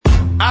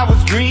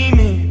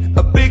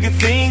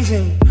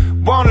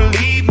Wanna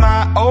leave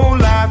my old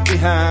life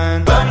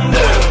behind.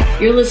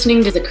 Thunder. You're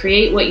listening to the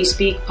Create What You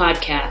Speak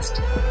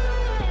podcast.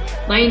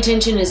 My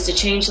intention is to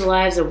change the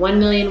lives of 1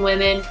 million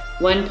women,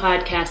 one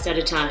podcast at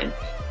a time.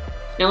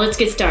 Now let's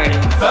get started.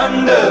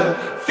 Thunder,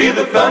 feel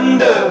the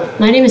thunder.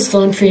 My name is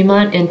Sloan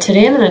Fremont, and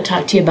today I'm going to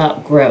talk to you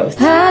about growth.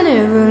 I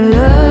never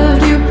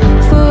loved you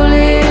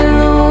fully in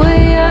the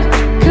way I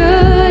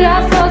could.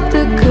 I felt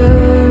the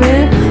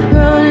current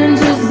running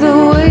just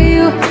the way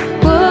you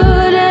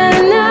would,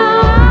 and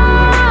now I'm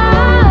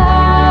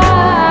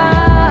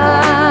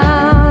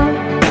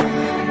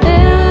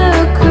in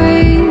the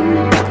creek,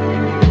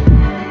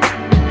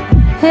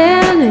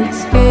 and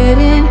it's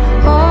getting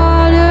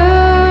harder.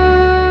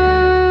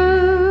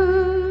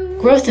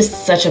 Growth is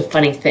such a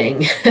funny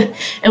thing.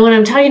 And when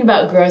I'm talking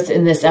about growth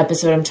in this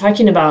episode, I'm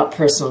talking about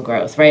personal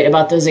growth, right?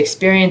 About those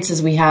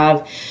experiences we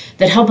have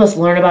that help us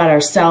learn about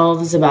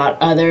ourselves, about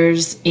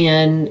others,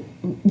 and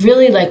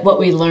really like what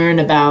we learn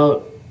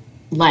about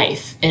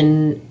life,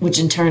 and which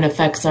in turn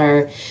affects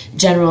our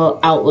general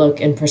outlook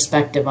and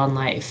perspective on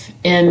life.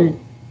 And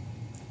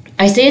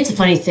I say it's a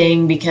funny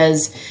thing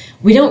because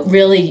we don't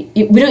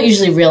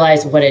usually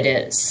realize what it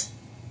is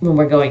when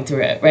we're going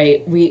through it,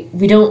 right? We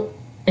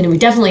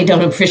definitely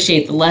don't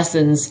appreciate the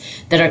lessons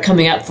that are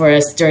coming up for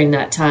us during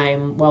that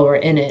time while we're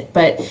in it.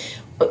 But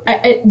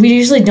we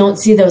usually don't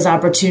see those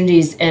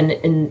opportunities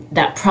and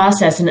that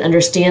process and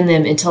understand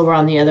them until we're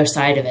on the other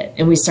side of it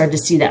and we start to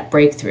see that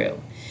breakthrough.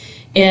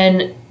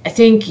 And I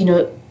think,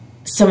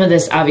 some of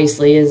this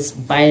obviously is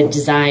by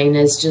design,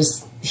 as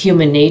just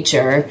human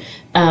nature.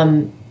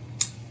 And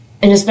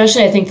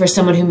especially I think for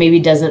someone who maybe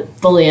doesn't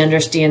fully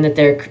understand that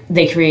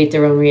they create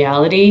their own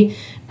reality,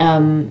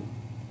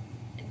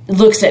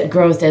 looks at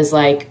growth as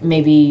like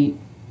maybe,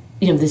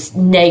 this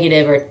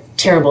negative or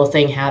terrible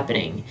thing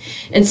happening.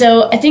 And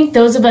so I think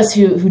those of us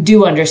who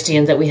do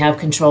understand that we have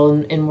control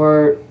and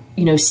we're,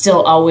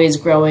 still always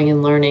growing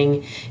and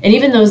learning, and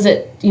even those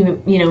that,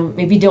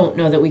 maybe don't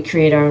know that we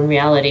create our own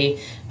reality,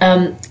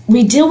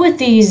 we deal with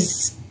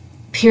these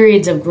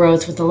periods of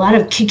growth with a lot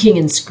of kicking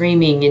and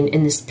screaming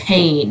and this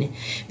pain,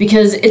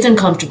 because it's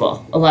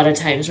uncomfortable a lot of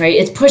times, right?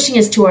 It's pushing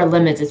us to our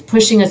limits. It's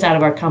pushing us out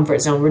of our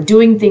comfort zone. We're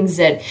doing things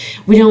that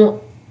we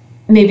don't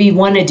maybe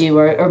want to do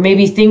or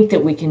maybe think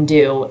that we can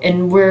do.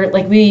 And we're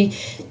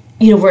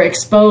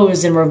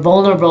exposed and we're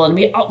vulnerable, and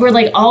we're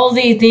like all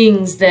the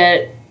things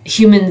that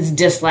humans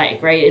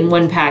dislike, right, in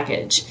one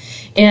package.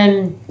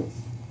 And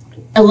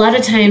a lot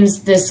of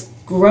times this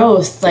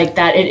growth like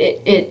that,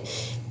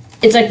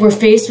 it's like we're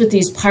faced with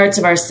these parts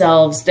of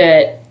ourselves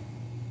that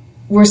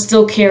we're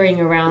still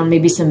carrying around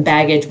maybe some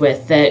baggage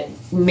with, that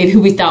maybe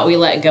we thought we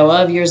let go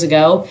of years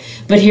ago,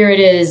 but here it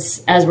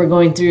is as we're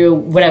going through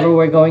whatever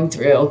we're going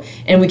through,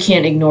 and we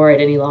can't ignore it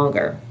any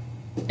longer.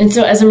 And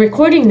so as I'm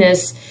recording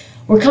this,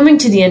 we're coming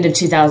to the end of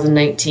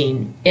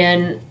 2019,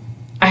 and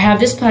I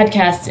have this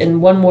podcast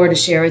and one more to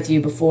share with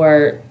you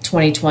before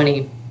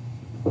 2020.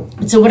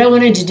 And so what I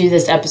wanted to do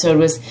this episode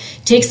was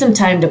take some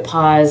time to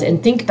pause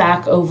and think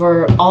back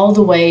over all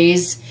the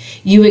ways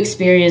you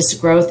experienced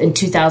growth in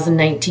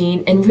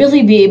 2019 and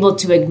really be able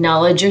to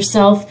acknowledge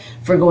yourself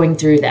for going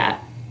through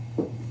that.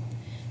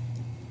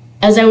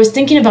 As I was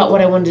thinking about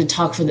what I wanted to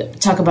talk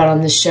about on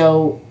this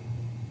show,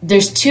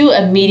 there's two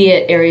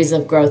immediate areas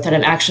of growth that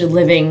I'm actually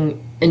living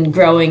and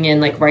growing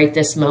in like right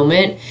this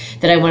moment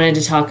that I wanted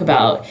to talk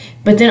about.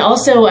 But then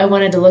also I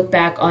wanted to look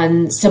back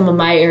on some of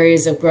my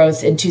areas of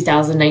growth in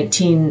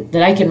 2019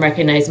 that I can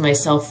recognize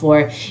myself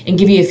for and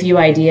give you a few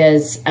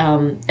ideas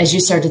as you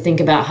start to think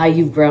about how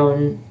you've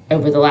grown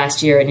over the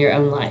last year in your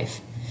own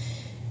life.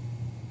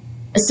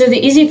 So the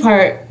easy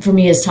part for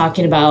me is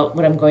talking about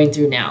what I'm going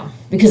through now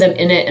because I'm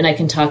in it and I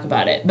can talk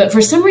about it. But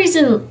for some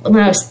reason,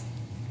 when I was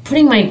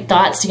putting my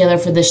thoughts together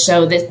for this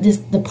show,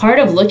 the part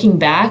of looking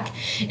back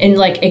and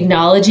like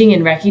acknowledging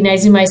and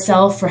recognizing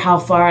myself for how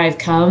far I've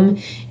come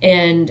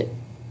and,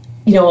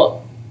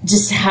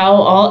 just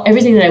how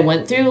everything that I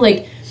went through,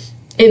 like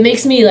it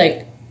makes me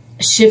like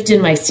shift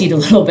in my seat a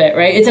little bit,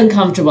 right? It's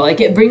uncomfortable.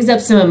 Like it brings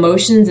up some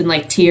emotions and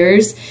like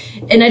tears,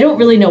 and I don't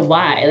really know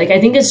why. Like, I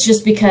think it's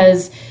just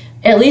because,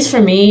 at least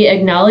for me,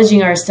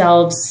 acknowledging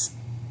ourselves,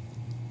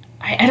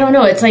 I don't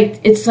know. It's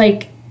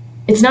like,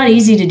 it's not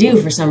easy to do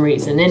for some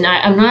reason. And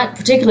I'm not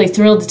particularly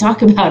thrilled to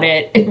talk about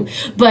it,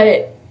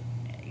 but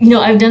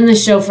I've done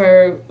this show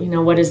for,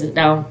 what is it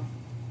now?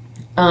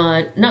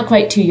 Not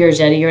quite 2 years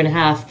yet, 1.5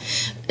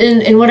 years.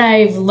 And what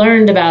I've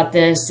learned about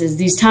this is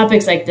these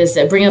topics like this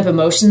that bring up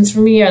emotions for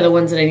me are the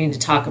ones that I need to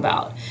talk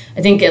about.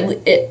 I think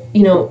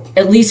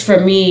at least for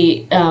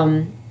me,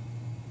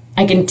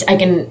 I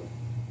can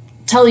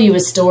tell you a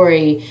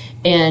story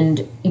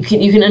and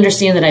you can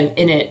understand that I'm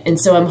in it. And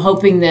so I'm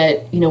hoping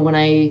that, when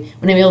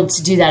I'm able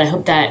to do that, I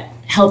hope that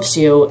helps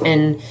you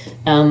and,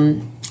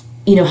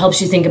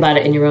 helps you think about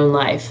it in your own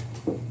life.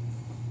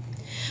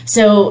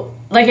 So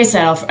like I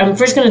said, I'm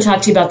first going to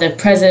talk to you about the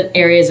present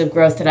areas of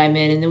growth that I'm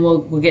in, and then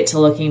we'll get to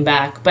looking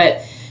back.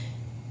 But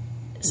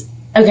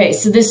okay,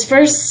 so this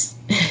first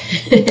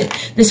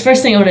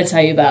thing I want to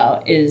tell you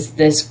about is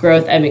this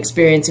growth I'm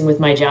experiencing with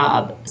my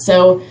job.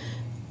 So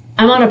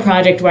I'm on a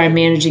project where I'm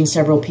managing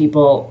several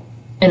people,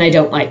 and I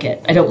don't like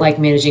it. I don't like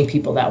managing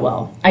people that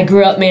well. I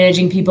grew up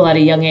managing people at a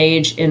young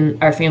age in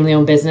our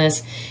family-owned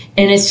business,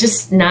 and it's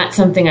just not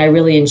something I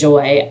really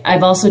enjoy.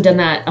 I've also done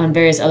that on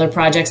various other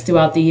projects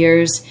throughout the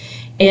years,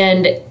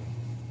 and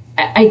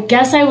I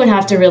guess I would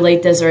have to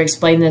relate this or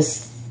explain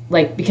this,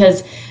 like,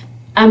 because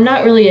I'm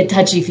not really a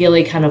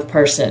touchy-feely kind of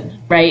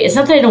person, right? It's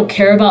not that I don't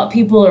care about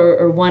people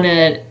or want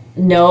to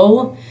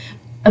know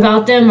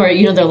about them or,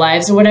 you know, their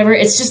lives or whatever.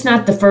 It's just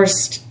not the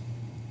first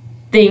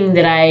thing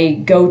that I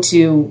go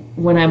to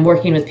when I'm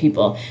working with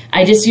people.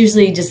 I just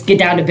usually just get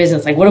down to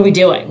business. Like, what are we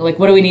doing? Like,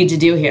 what do we need to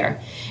do here?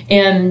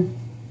 And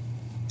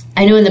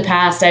I know in the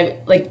past,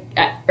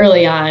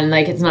 early on,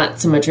 like, it's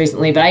not so much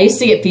recently, but I used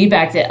to get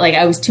feedback that, like,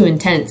 I was too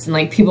intense and,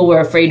 like, people were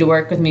afraid to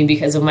work with me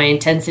because of my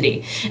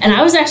intensity. And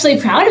I was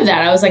actually proud of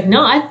that. I was like,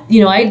 no,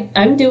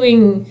 I'm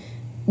doing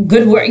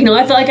good work. You know, I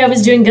felt like I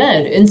was doing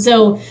good. And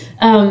so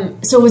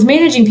with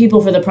managing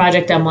people for the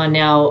project I'm on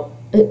now,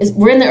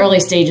 we're in the early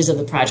stages of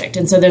the project.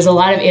 And so there's a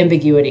lot of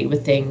ambiguity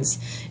with things,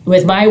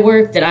 with my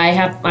work that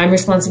I'm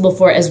responsible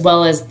for, as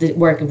well as the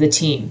work of the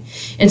team.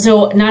 And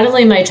so not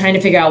only am I trying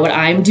to figure out what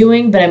I'm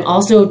doing, but I'm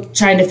also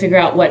trying to figure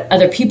out what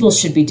other people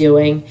should be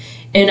doing.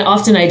 And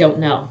often I don't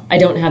know. I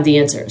don't have the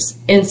answers.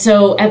 And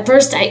so at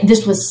first,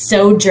 this was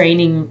so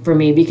draining for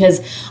me because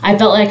I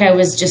felt like I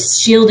was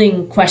just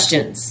shielding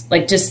questions,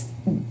 like just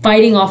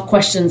fighting off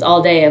questions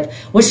all day of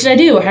what should I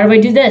do? Or how do I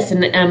do this?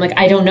 And I'm like,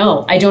 I don't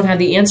know. I don't have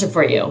the answer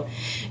for you.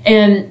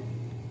 And,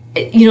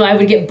 you know, I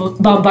would get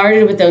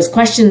bombarded with those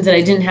questions that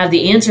I didn't have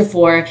the answer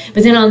for.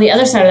 But then on the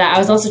other side of that, I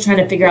was also trying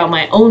to figure out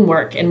my own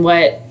work and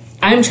what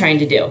I'm trying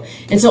to do.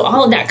 And so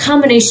all of that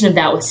combination of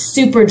that was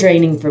super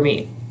draining for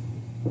me.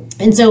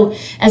 And so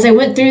as I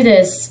went through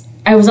this,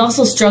 I was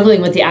also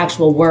struggling with the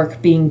actual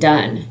work being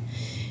done.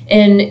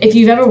 And if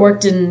you've ever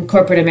worked in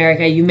corporate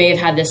America, you may have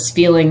had this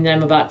feeling that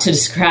I'm about to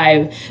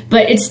describe,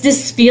 but it's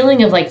this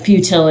feeling of like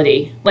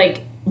futility.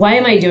 Like, why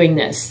am I doing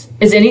this?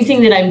 Is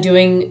anything that I'm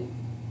doing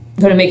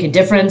going to make a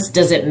difference?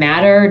 Does it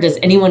matter? Does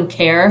anyone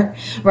care?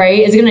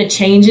 Right? Is it going to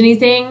change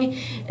anything?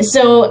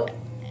 So,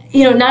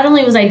 you know, not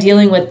only was I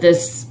dealing with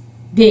this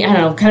being, I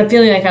don't know, kind of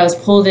feeling like I was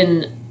pulled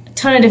in a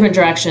ton of different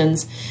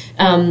directions,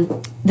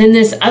 then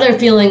this other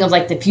feeling of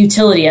like the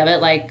futility of it,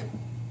 like,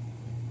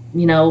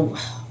 you know,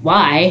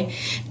 why?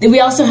 We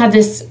also had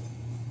this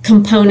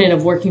component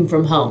of working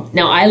from home.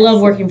 Now, I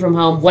love working from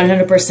home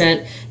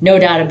 100%, no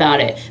doubt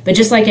about it. But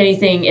just like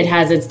anything, it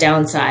has its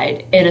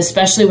downside. And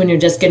especially when you're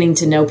just getting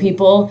to know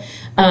people,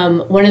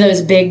 one of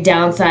those big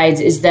downsides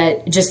is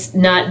that just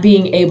not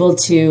being able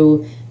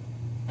to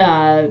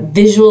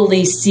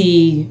visually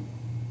see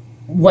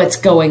what's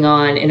going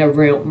on in a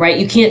room, right?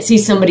 You can't see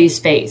somebody's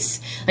face.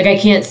 Like, I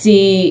can't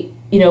see,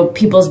 you know,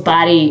 people's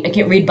body. I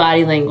can't read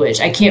body language.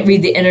 I can't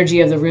read the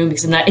energy of the room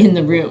because I'm not in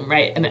the room,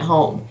 right? I'm at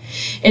home.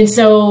 And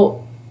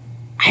so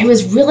I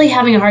was really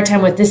having a hard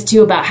time with this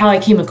too, about how I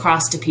came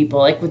across to people.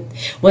 Like,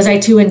 was I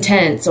too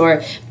intense,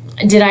 or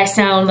did I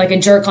sound like a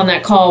jerk on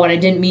that call when I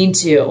didn't mean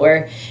to?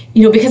 Or,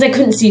 you know, because I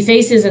couldn't see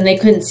faces and they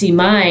couldn't see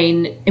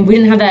mine, and we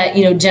didn't have that,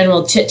 you know,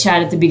 general chit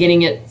chat at the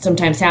beginning. It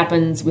sometimes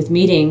happens with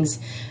meetings.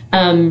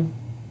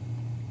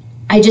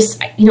 I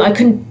just, you know, I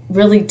couldn't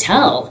really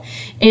tell.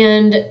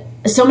 And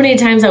so many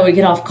times I would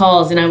get off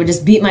calls and I would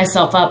just beat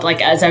myself up,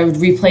 like, as I would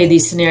replay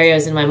these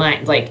scenarios in my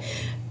mind, like,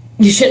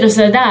 you shouldn't have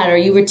said that, or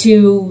you were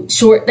too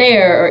short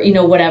there, or, you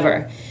know,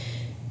 whatever.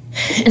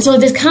 And so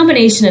this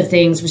combination of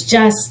things was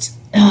just,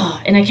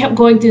 and I kept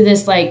going through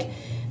this, like,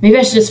 maybe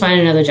I should just find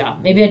another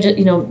job. Maybe I just,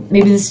 you know,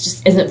 maybe this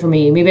just isn't for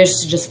me. Maybe I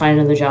should just find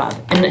another job.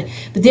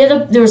 But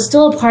there was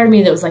still a part of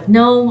me that was like,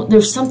 no,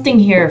 there's something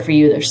here for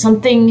you. There's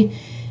something.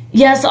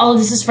 Yes, all of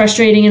this is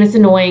frustrating and it's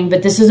annoying,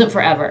 but this isn't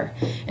forever.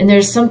 And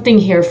there's something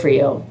here for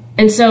you.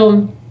 And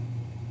so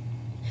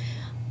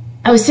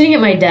I was sitting at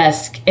my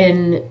desk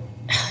and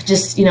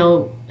just, you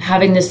know,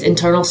 having this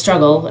internal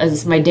struggle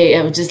as my day,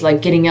 I was just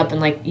like getting up and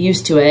like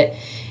used to it.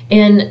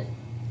 And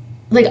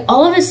like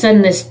all of a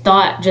sudden this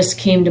thought just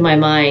came to my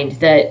mind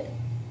that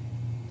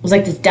was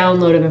like this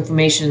download of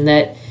information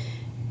that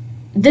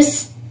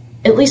this,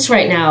 at least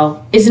right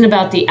now, isn't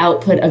about the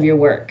output of your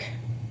work.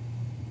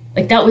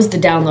 Like, that was the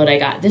download I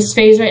got. This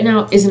phase right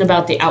now isn't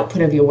about the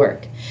output of your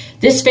work.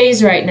 This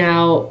phase right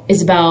now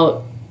is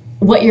about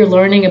what you're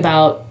learning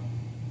about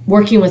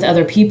working with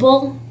other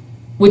people,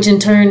 which in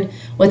turn,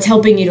 what's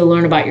helping you to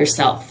learn about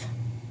yourself.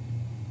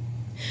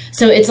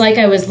 So it's like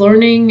I was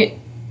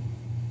learning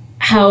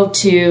how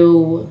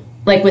to,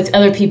 like, with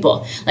other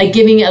people, like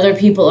giving other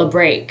people a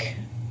break,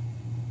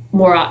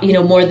 more, you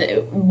know, more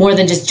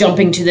than just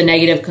jumping to the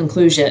negative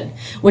conclusion,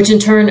 which in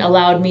turn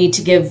allowed me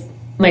to give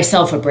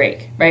myself a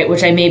break, right?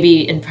 Which I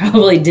maybe and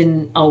probably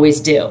didn't always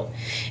do.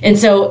 And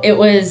so it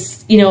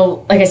was, you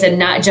know, like I said,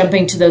 not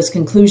jumping to those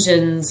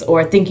conclusions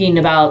or thinking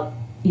about,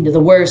 you know, the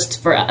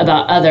worst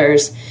about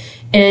others.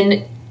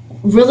 And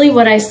really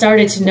what I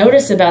started to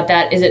notice about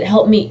that is it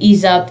helped me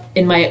ease up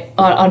in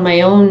on my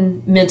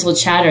own mental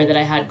chatter that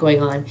I had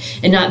going on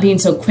and not being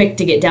so quick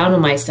to get down on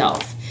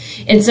myself.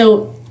 And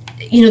so,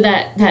 you know,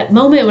 that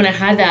moment when I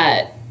had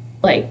that,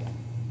 like,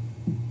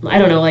 I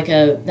don't know, I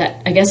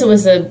guess it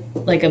was a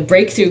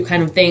breakthrough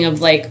kind of thing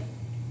of like,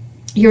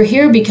 you're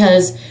here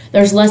because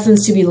there's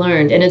lessons to be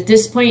learned. And at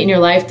this point in your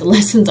life, the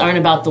lessons aren't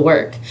about the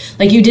work.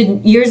 Like, you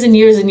did years and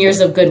years and years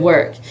of good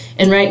work.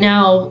 And right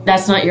now,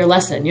 that's not your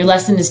lesson. Your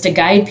lesson is to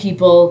guide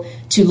people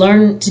to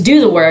learn to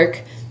do the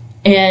work.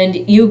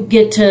 And you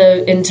get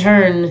to, in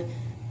turn,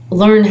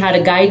 learn how to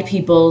guide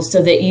people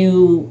so that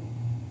you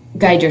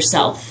guide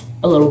yourself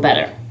a little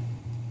better.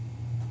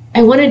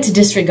 I wanted to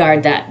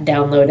disregard that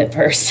download at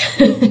first,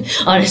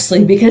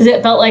 honestly, because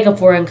it felt like a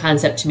foreign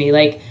concept to me.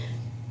 Like,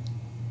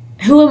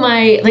 who am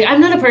I? Like, I'm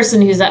not a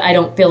person I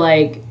don't feel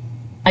like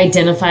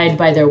identified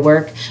by their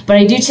work, but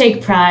I do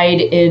take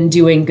pride in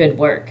doing good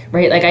work,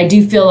 right? Like, I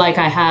do feel like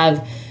I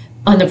have,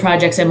 on the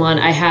projects I'm on,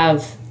 I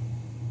have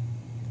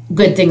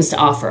good things to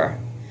offer.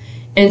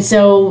 And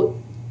so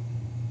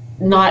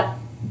not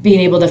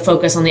being able to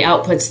focus on the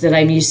outputs that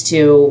I'm used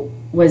to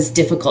was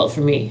difficult for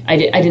me. I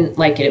didn't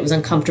like it. It was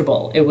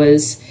uncomfortable. It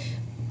was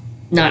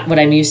not what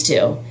I'm used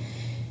to.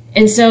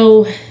 And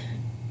so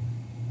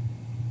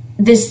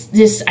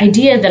this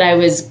idea that I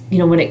was,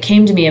 when it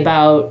came to me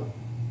about,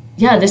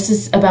 this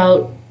is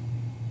about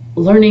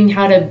learning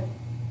how to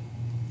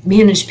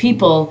manage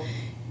people,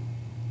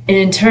 and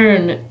in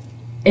turn,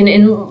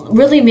 and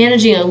really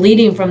managing and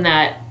leading from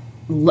that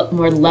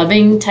more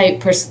loving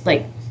type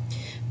person,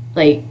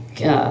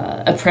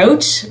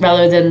 approach,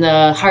 rather than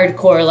the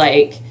hardcore,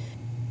 like,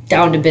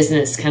 down to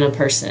business kind of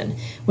person,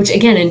 which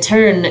again, in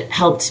turn,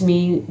 helped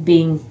me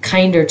being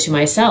kinder to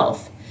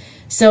myself.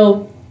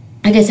 So,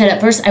 like I said,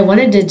 at first I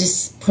wanted to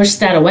just push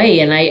that away,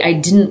 and I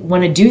didn't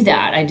want to do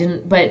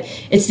that. But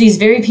it's these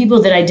very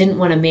people that I didn't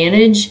want to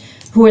manage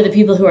who are the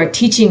people who are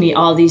teaching me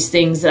all these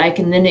things that I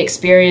can then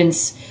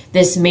experience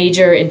this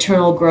major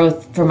internal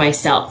growth for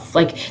myself.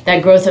 Like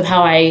that growth of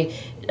how I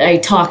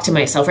talk to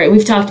myself, right?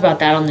 We've talked about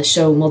that on the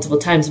show multiple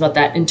times, about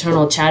that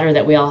internal chatter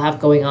that we all have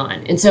going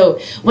on. And so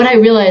what I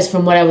realized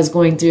from what I was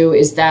going through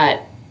is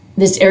that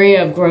this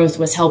area of growth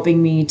was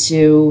helping me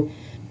to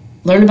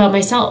learn about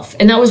myself.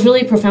 And that was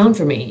really profound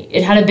for me.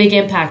 It had a big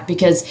impact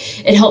because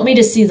it helped me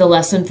to see the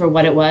lesson for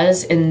what it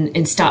was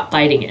and stop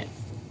fighting it.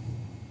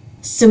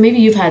 So maybe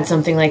you've had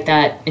something like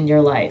that in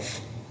your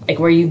life, like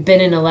where you've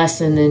been in a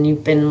lesson and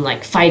you've been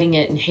like fighting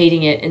it and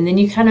hating it. And then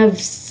you kind of,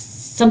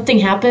 something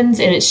happens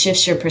and it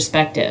shifts your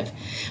perspective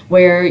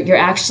where you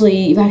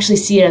actually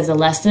see it as a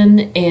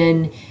lesson,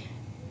 and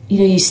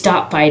you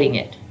stop fighting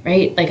it,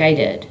 right? Like I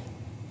did.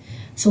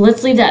 So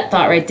let's leave that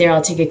thought right there.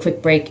 I'll take a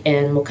quick break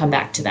and we'll come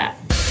back to that.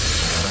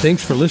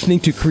 Thanks for listening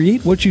to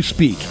Create What You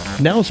Speak,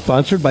 now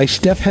sponsored by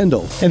Steph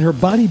Hendel and her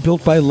Body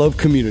Built by Love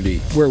community,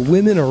 where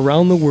women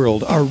around the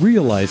world are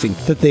realizing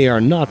that they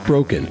are not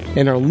broken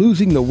and are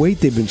losing the weight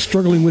they've been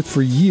struggling with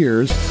for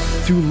years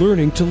through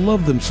learning to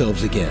love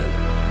themselves again.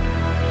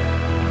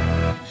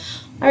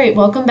 All right,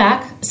 welcome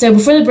back. So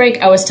before the break,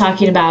 I was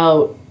talking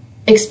about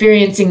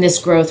experiencing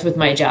this growth with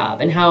my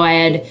job and how I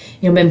had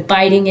been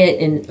fighting it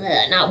and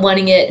not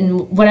wanting it.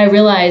 And what I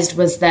realized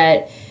was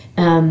that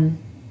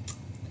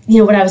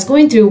what I was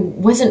going through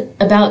wasn't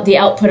about the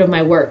output of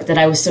my work that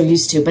I was so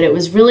used to, but it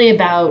was really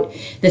about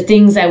the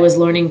things I was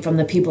learning from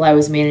the people I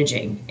was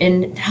managing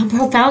and how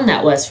profound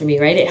that was for me,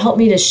 right? It helped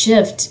me to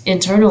shift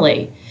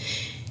internally.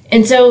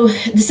 And so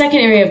the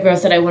second area of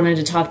growth that I wanted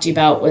to talk to you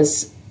about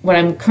was what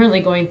I'm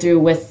currently going through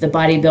with the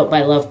Body Built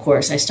by Love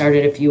course I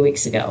started a few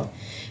weeks ago.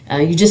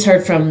 You just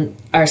heard from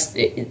our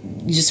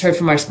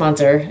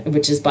sponsor,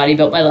 which is Body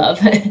Built by Love.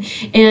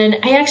 And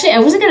I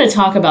wasn't going to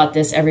talk about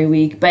this every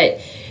week, but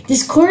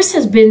this course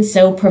has been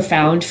so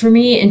profound for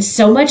me and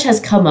so much has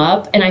come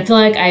up. And I feel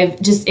like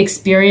I've just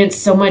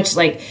experienced so much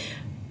like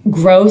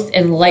growth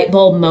and light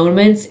bulb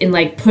moments and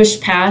like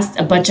pushed past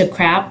a bunch of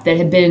crap that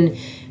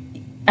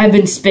I've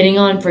been spinning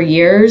on for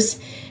years.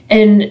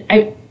 And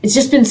it's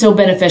just been so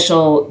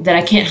beneficial that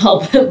I can't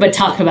help but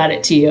talk about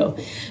it to you.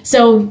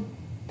 So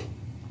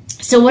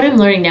what I'm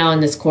learning now in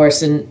this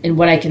course and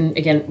what I can,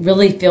 again,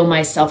 really feel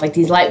myself, like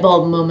these light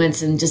bulb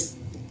moments and just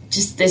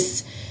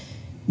this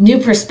new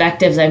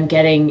perspectives I'm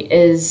getting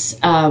is,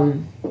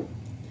 and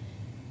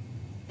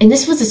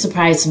this was a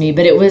surprise to me,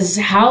 but it was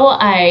how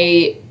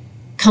I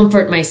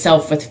comfort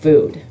myself with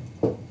food.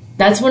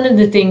 That's one of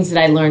the things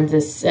that I learned I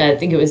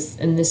think it was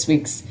in this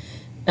week's,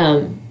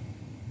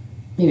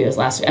 maybe it was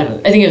last week, I don't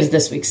know. I think it was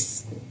this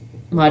week's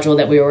module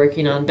that we were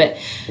working on, but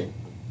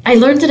I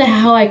learned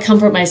how I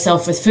comfort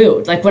myself with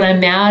food. Like when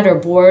I'm mad or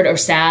bored or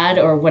sad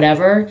or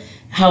whatever,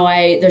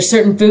 there's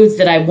certain foods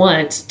that I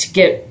want to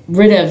get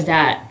rid of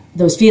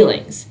those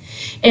feelings.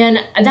 And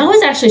that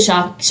was actually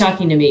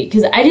shocking to me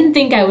because I didn't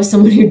think I was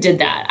someone who did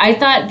that. I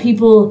thought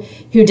people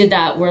who did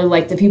that were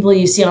like the people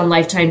you see on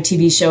Lifetime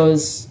TV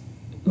shows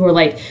who are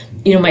like,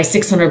 My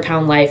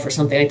 600-Pound Life or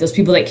something, like those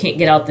people that can't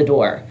get out the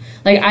door.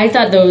 Like I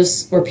thought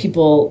those were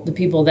the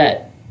people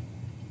that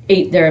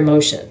ate their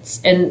emotions.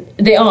 And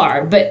they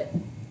are, but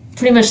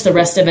pretty much the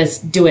rest of us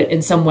do it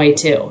in some way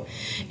too.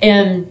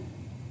 And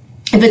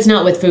if it's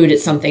not with food,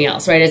 it's something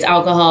else, right? It's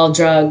alcohol,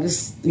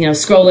 drugs,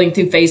 scrolling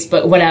through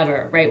Facebook,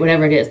 whatever, right?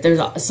 Whatever it is,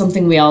 there's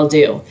something we all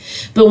do.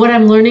 But what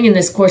I'm learning in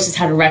this course is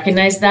how to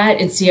recognize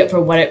that and see it for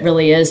what it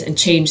really is and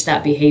change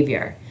that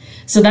behavior.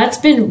 So that's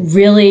been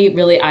really,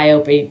 really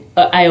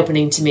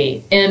eye-opening to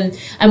me. And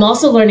I'm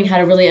also learning how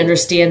to really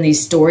understand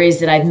these stories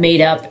that I've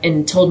made up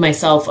and told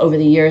myself over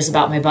the years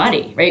about my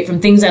body, right?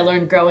 From things I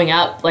learned growing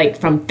up, like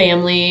from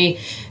family,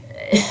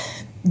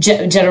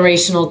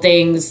 generational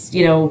things,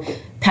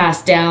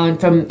 passed down,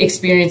 from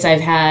experience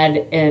I've had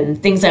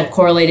and things I've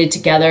correlated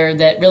together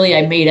that really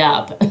I made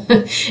up.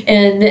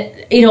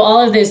 And, all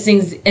of those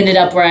things ended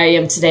up where I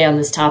am today on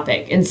this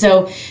topic. And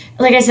so,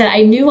 like I said,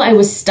 I knew I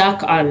was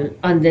stuck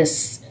on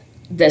this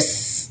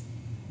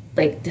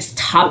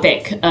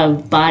topic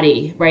of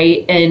body,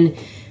 right? And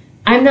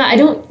I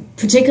don't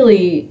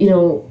particularly,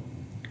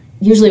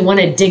 usually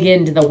want to dig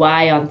into the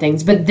why on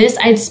things, but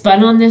I'd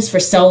spun on this for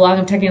so long,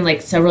 I'm talking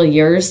like several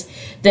years,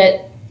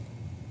 that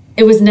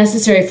it was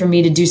necessary for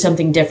me to do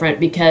something different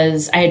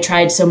because I had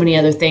tried so many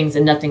other things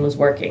and nothing was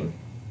working.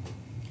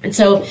 And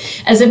so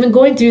as I've been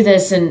going through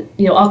this and,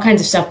 all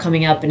kinds of stuff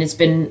coming up, and it's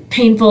been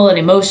painful and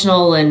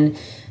emotional and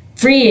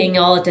freeing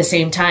all at the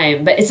same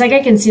time, but it's like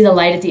I can see the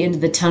light at the end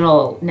of the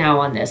tunnel now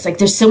on this. Like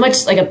there's so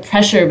much, like a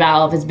pressure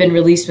valve has been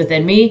released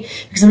within me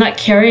because I'm not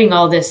carrying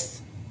all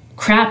this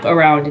crap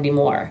around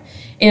anymore.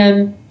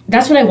 And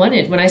that's what I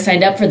wanted when I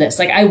signed up for this.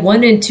 Like I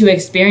wanted to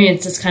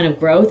experience this kind of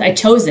growth. I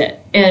chose it.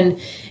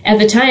 And at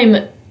the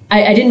time,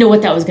 I didn't know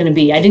what that was going to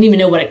be. I didn't even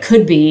know what it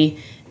could be.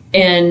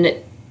 And,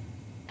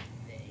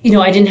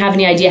 I didn't have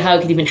any idea how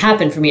it could even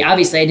happen for me.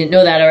 Obviously, I didn't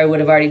know that, or I would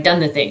have already done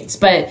the things.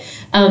 But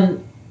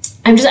I'm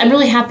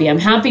really happy. I'm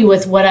happy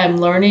with what I'm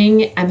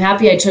learning. I'm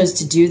happy I chose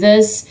to do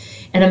this.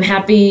 And I'm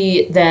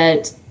happy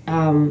that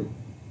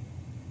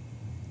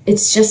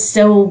it's just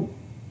so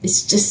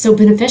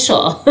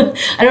beneficial.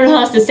 I don't know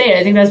how else to say it.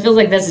 I think that feels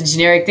like that's a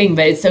generic thing,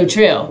 but it's so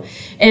true.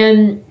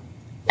 And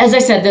as I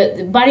said,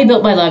 the Body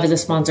Built by Love is a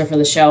sponsor for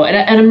the show.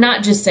 And I'm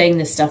not just saying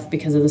this stuff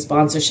because of the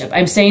sponsorship.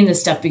 I'm saying this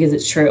stuff because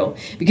it's true,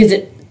 because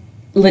it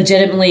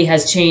legitimately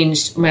has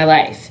changed my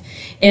life.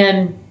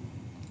 And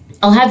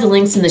I'll have the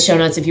links in the show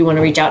notes if you want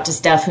to reach out to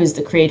Steph, who's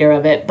the creator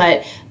of it.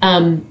 But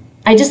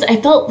I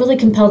felt really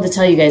compelled to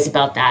tell you guys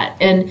about that.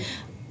 And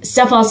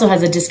Steph also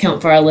has a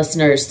discount for our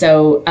listeners,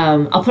 so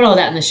I'll put all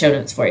that in the show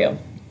notes for you.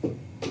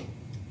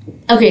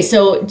 Okay,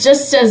 so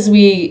just as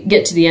we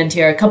get to the end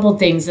here, a couple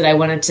things that I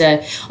wanted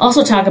to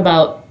also talk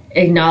about,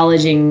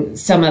 acknowledging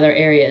some other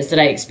areas that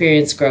I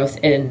experienced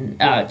growth in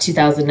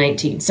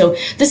 2019. So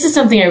this is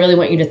something I really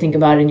want you to think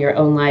about in your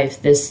own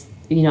life, this,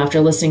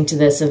 after listening to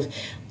this, of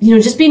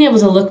just being able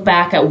to look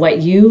back at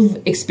what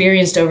you've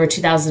experienced over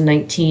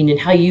 2019 and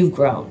how you've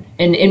grown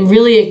and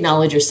really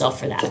acknowledge yourself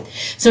for that.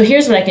 So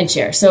here's what I can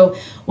share. So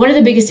one of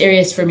the biggest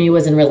areas for me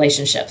was in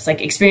relationships,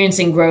 like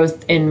experiencing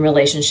growth in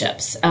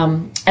relationships.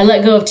 I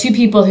let go of two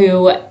people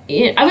who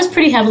I was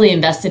pretty heavily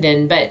invested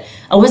in, but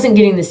I wasn't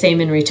getting the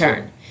same in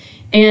return.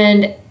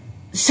 And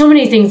so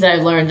many things that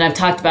I've learned and I've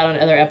talked about on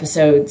other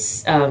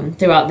episodes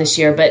throughout this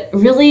year, but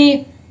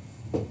really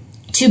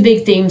two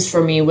big themes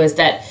for me was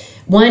that,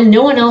 one,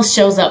 no one else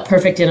shows up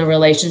perfect in a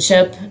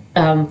relationship.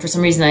 For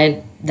some reason, I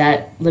had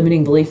that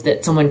limiting belief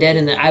that someone did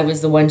and that I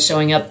was the one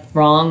showing up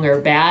wrong or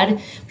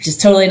bad, which is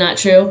totally not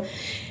true.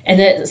 And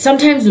that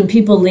sometimes when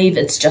people leave,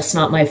 it's just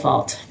not my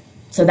fault.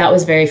 So that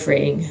was very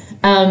freeing.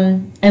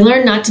 I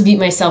learned not to beat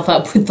myself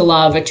up with the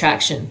law of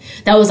attraction.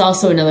 That was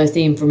also another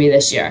theme for me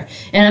this year.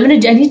 And I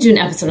need to do an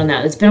episode on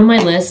that. It's been on my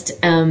list. So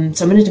I'm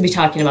going to be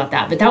talking about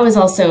that. But that was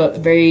also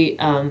very,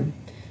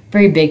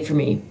 very big for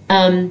me.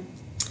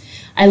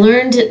 I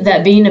learned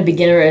that being a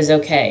beginner is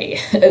okay.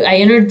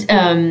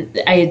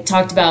 I had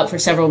talked about for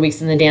several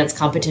weeks in the dance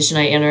competition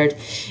I entered,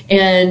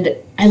 and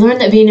I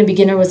learned that being a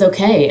beginner was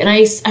okay. And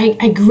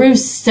I grew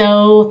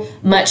so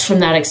much from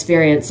that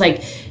experience,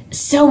 like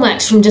so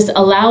much from just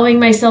allowing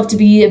myself to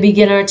be a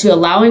beginner, to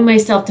allowing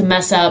myself to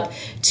mess up,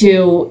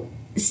 to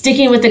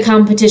sticking with the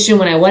competition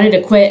when I wanted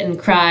to quit and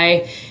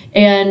cry,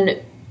 and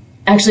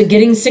actually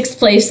getting 6th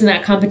place in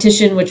that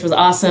competition, which was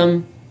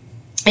awesome.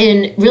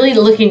 And really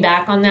looking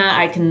back on that,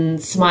 I can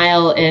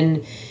smile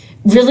and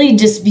really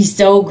just be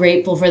so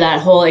grateful for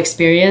that whole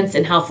experience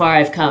and how far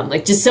I've come.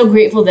 Like, just so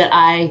grateful that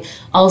I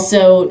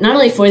also, not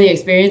only for the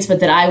experience, but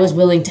that I was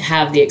willing to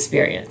have the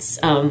experience.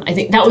 I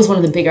think that was one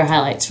of the bigger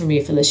highlights for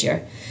me for this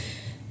year.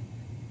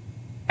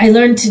 I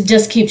learned to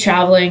just keep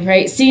traveling,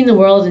 right? Seeing the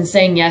world and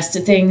saying yes to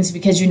things,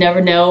 because you never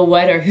know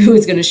what or who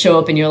is going to show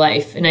up in your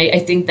life. And I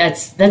think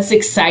that's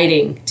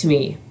exciting to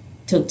me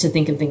to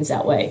think of things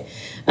that way.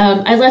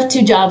 I left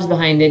 2 jobs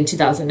behind in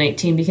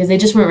 2019 because they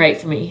just weren't right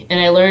for me. And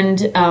I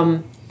learned,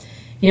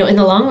 in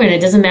the long run,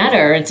 it doesn't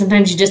matter. And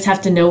sometimes you just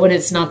have to know when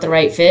it's not the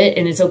right fit,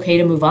 and it's okay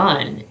to move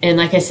on. And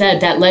like I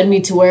said, that led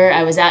me to where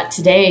I was at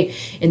today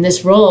in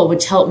this role,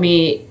 which helped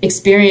me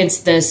experience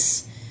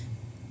this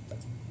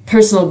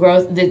personal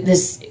growth,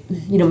 this,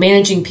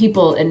 managing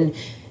people and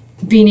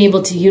being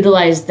able to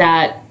utilize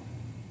that,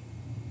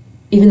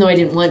 even though I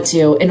didn't want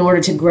to, in order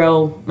to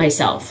grow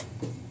myself.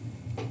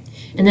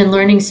 And then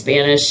learning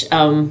Spanish.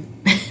 I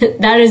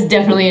that is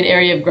definitely an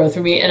area of growth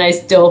for me. And I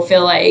still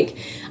feel like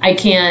I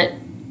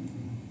can't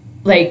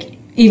like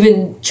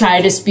even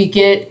try to speak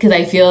it because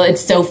I feel it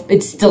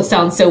still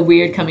sounds so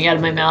weird coming out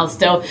of my mouth.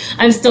 So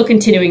I'm still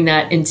continuing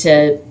that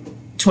into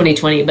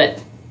 2020,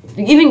 but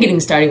even getting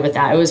started with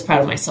that, I was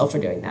proud of myself for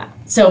doing that.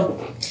 So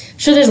I'm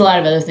sure there's a lot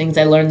of other things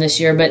I learned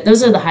this year, but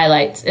those are the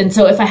highlights. And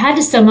so if I had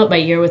to sum up my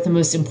year with the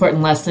most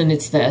important lesson,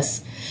 it's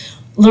this: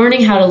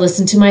 learning how to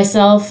listen to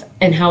myself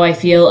and how I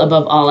feel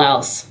above all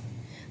else.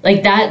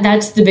 Like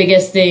that's the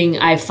biggest thing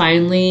I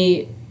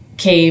finally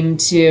came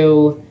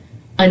to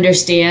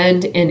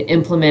understand and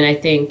implement, I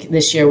think,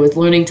 this year, was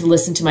learning to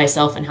listen to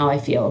myself and how I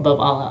feel above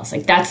all else.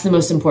 Like, that's the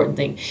most important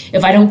thing.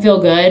 If I don't feel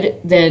good,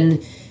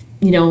 then,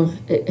 you know,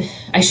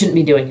 I shouldn't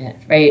be doing it,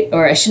 right?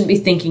 Or I shouldn't be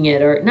thinking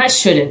it, or not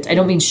shouldn't. I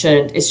don't mean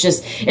shouldn't. It's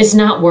just, it's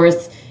not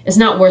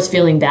worth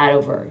feeling bad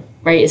over,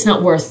 right? It's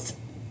not worth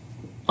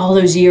all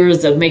those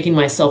years of making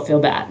myself feel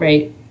bad,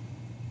 right?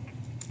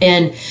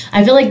 And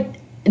I feel like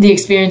the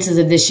experiences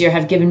of this year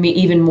have given me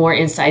even more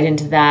insight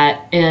into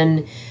that.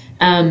 And,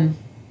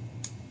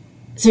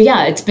 so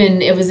yeah,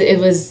 it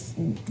was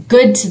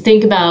good to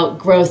think about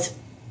growth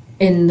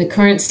in the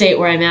current state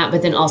where I'm at,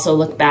 but then also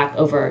look back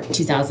over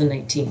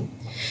 2019.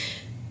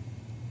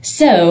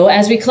 So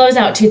as we close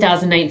out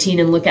 2019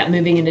 and look at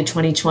moving into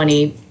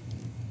 2020,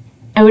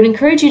 I would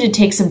encourage you to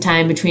take some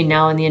time between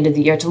now and the end of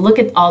the year to look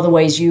at all the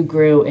ways you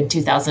grew in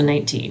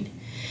 2019.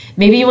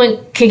 Maybe you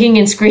went kicking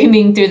and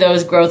screaming through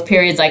those growth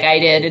periods like I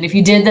did. And if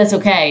you did, that's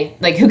okay.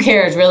 Like, who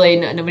cares, really?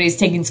 Nobody's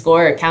taking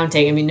score or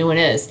counting. I mean, no one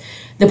is.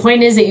 The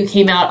point is that you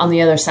came out on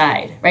the other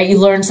side, right? You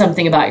learned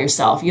something about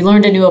yourself. You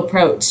learned a new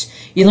approach.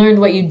 You learned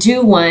what you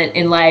do want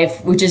in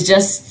life, which is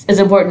just as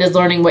important as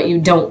learning what you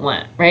don't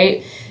want,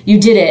 right? You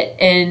did it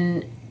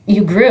and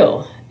you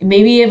grew.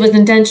 Maybe it was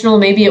intentional,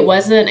 maybe it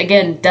wasn't.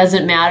 Again,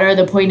 doesn't matter.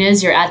 The point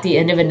is you're at the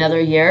end of another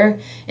year,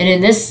 and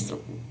in this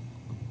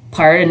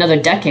part, another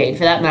decade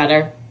for that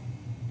matter.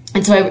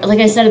 And so, like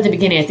I said at the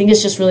beginning, I think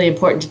it's just really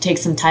important to take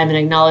some time and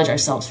acknowledge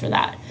ourselves for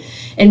that.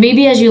 And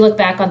maybe as you look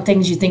back on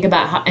things you think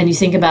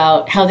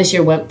about how this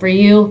year went for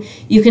you,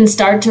 you can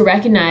start to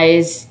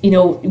recognize, you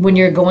know, when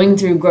you're going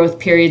through growth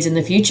periods in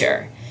the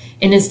future.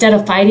 And instead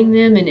of fighting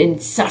them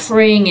and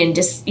suffering and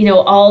just, you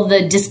know, all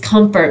the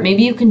discomfort,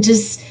 maybe you can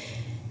just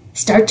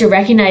start to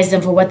recognize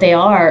them for what they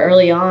are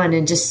early on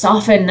and just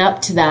soften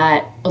up to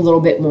that a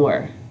little bit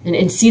more.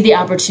 And see the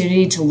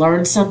opportunity to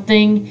learn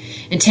something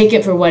and take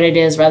it for what it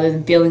is, rather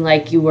than feeling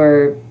like you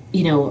were,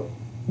 you know,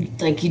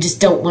 like you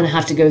just don't want to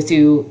have to go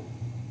through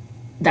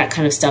that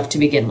kind of stuff to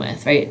begin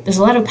with, right? There's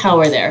a lot of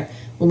power there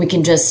when we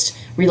can just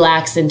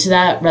relax into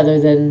that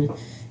rather than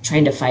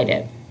trying to fight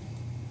it.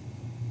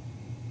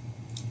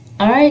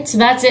 All right, so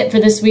that's it for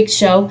this week's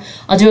show.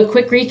 I'll do a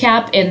quick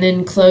recap and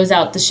then close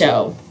out the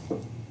show.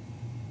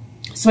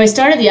 So I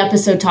started the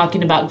episode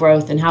talking about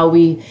growth and how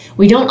we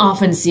don't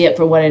often see it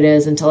for what it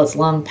is until it's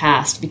long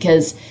past,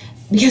 because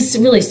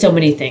really so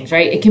many things,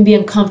 right? It can be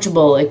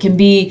uncomfortable. It can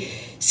be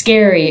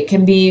scary. It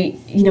can be,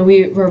 you know,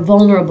 we're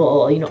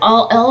vulnerable. You know,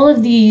 all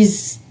of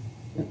these,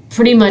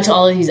 pretty much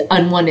all of these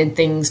unwanted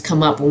things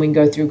come up when we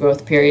go through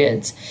growth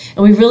periods.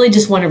 And we really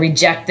just want to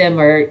reject them,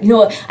 or, you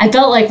know, I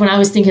felt like when I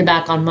was thinking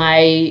back on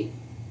my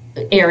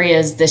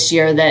areas this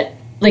year that,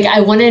 like,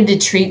 I wanted to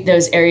treat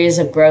those areas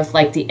of growth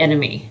like the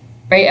enemy.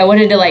 Right? I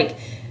wanted to like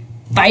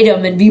fight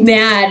them and be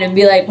mad and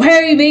be like, why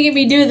are you making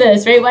me do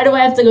this? Right? Why do I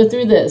have to go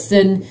through this?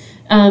 And,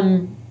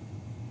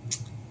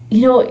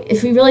 you know,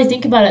 if we really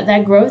think about it,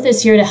 that growth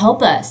is here to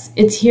help us.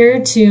 It's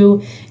here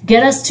to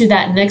get us to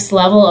that next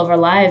level of our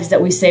lives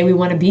that we say we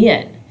want to be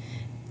in.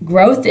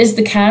 Growth is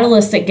the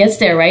catalyst that gets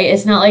there, right?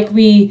 It's not like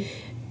we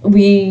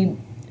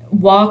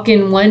walk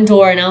in one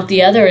door and out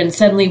the other and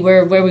suddenly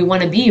we're where we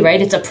want to be,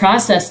 right? It's a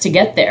process to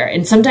get there.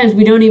 And sometimes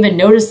we don't even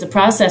notice the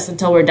process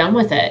until we're done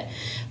with it.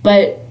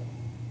 But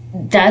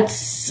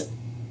that's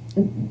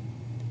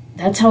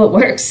how it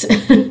works.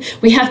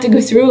 We have to go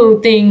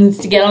through things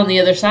to get on the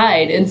other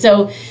side. And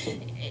so,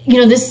 you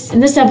know, in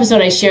this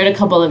episode, I shared a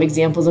couple of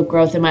examples of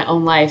growth in my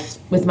own life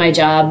with my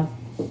job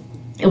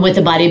and with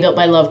the Body Built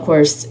by Love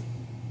course.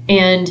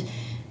 And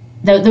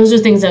those are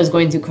things I was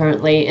going through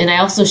currently. And I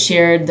also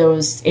shared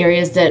those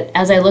areas that,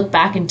 as I look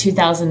back in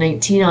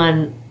 2019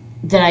 on,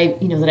 that I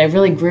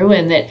really grew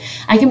in, that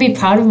I can be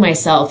proud of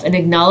myself and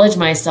acknowledge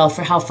myself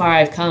for how far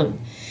I've come.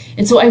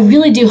 And so I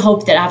really do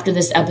hope that after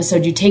this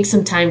episode, you take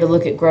some time to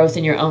look at growth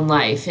in your own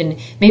life and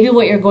maybe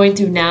what you're going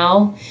through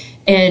now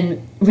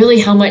and really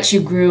how much you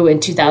grew in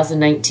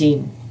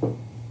 2019.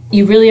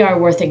 You really are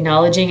worth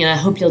acknowledging, and I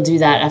hope you'll do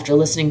that after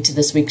listening to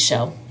this week's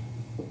show.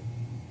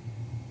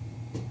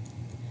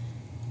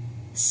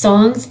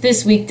 Songs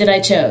this week that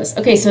I chose.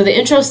 Okay, so the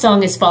intro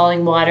song is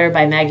Falling Water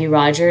by Maggie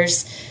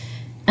Rogers.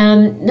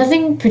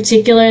 Nothing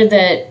particular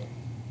that...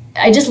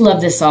 I just love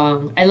this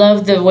song. I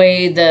love the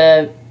way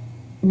the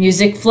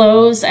music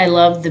flows. I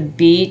love the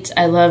beat.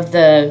 I love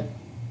the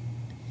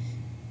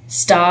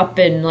stop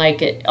and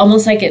like it,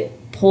 almost like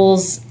it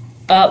pulls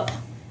up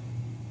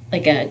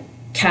like a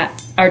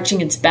cat arching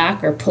its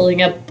back or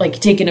pulling up, like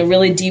taking a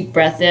really deep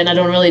breath in. I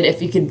don't really,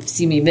 if you could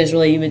see me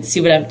visually, you would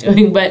see what I'm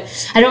doing, but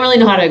I don't really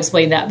know how to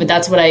explain that. But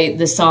that's what I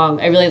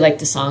really like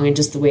the song and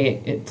just the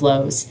way it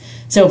flows.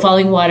 So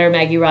Falling Water,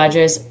 Maggie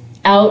Rogers.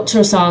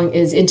 Outro song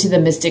is Into the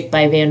Mystic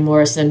by Van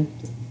Morrison.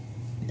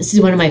 This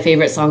is one of my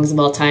favorite songs of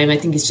all time. I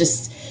think it's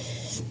just,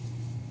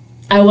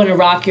 I want to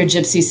rock your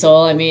gypsy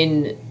soul. I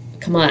mean,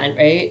 come on,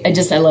 right?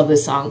 I love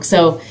this song.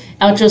 So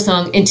outro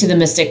song, Into the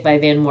Mystic by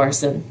Van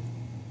Morrison.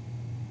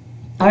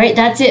 All right,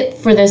 that's it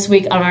for this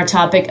week on our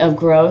topic of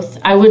growth.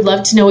 I would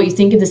love to know what you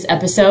think of this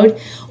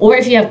episode, or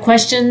if you have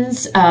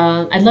questions,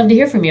 I'd love to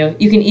hear from you.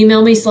 You can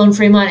email me,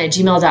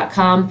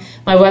 sloanfremont@gmail.com,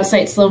 my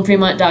website,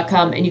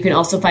 sloanfremont.com, and you can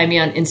also find me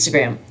on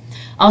Instagram.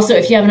 Also,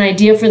 if you have an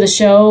idea for the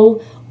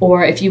show,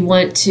 or if you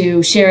want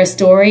to share a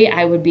story,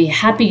 I would be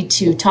happy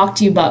to talk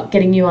to you about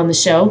getting you on the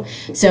show.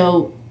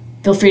 So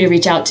feel free to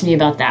reach out to me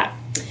about that.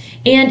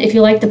 And if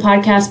you like the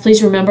podcast,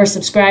 please remember,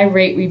 subscribe,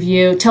 rate,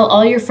 review, tell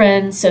all your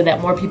friends so that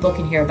more people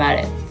can hear about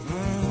it.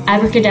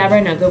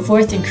 Abracadabra, now go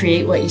forth and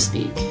create what you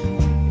speak.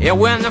 Yeah,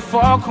 when the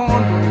foghorn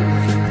blows,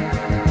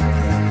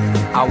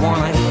 I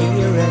wanna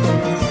hear it.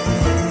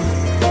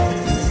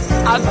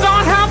 I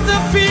don't have to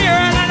fear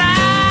it, and I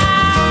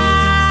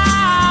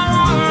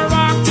wanna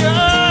rock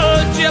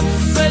your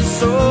gypsy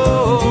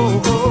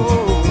soul,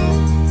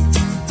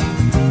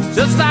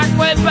 just like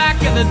way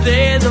back in the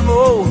days of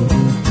old.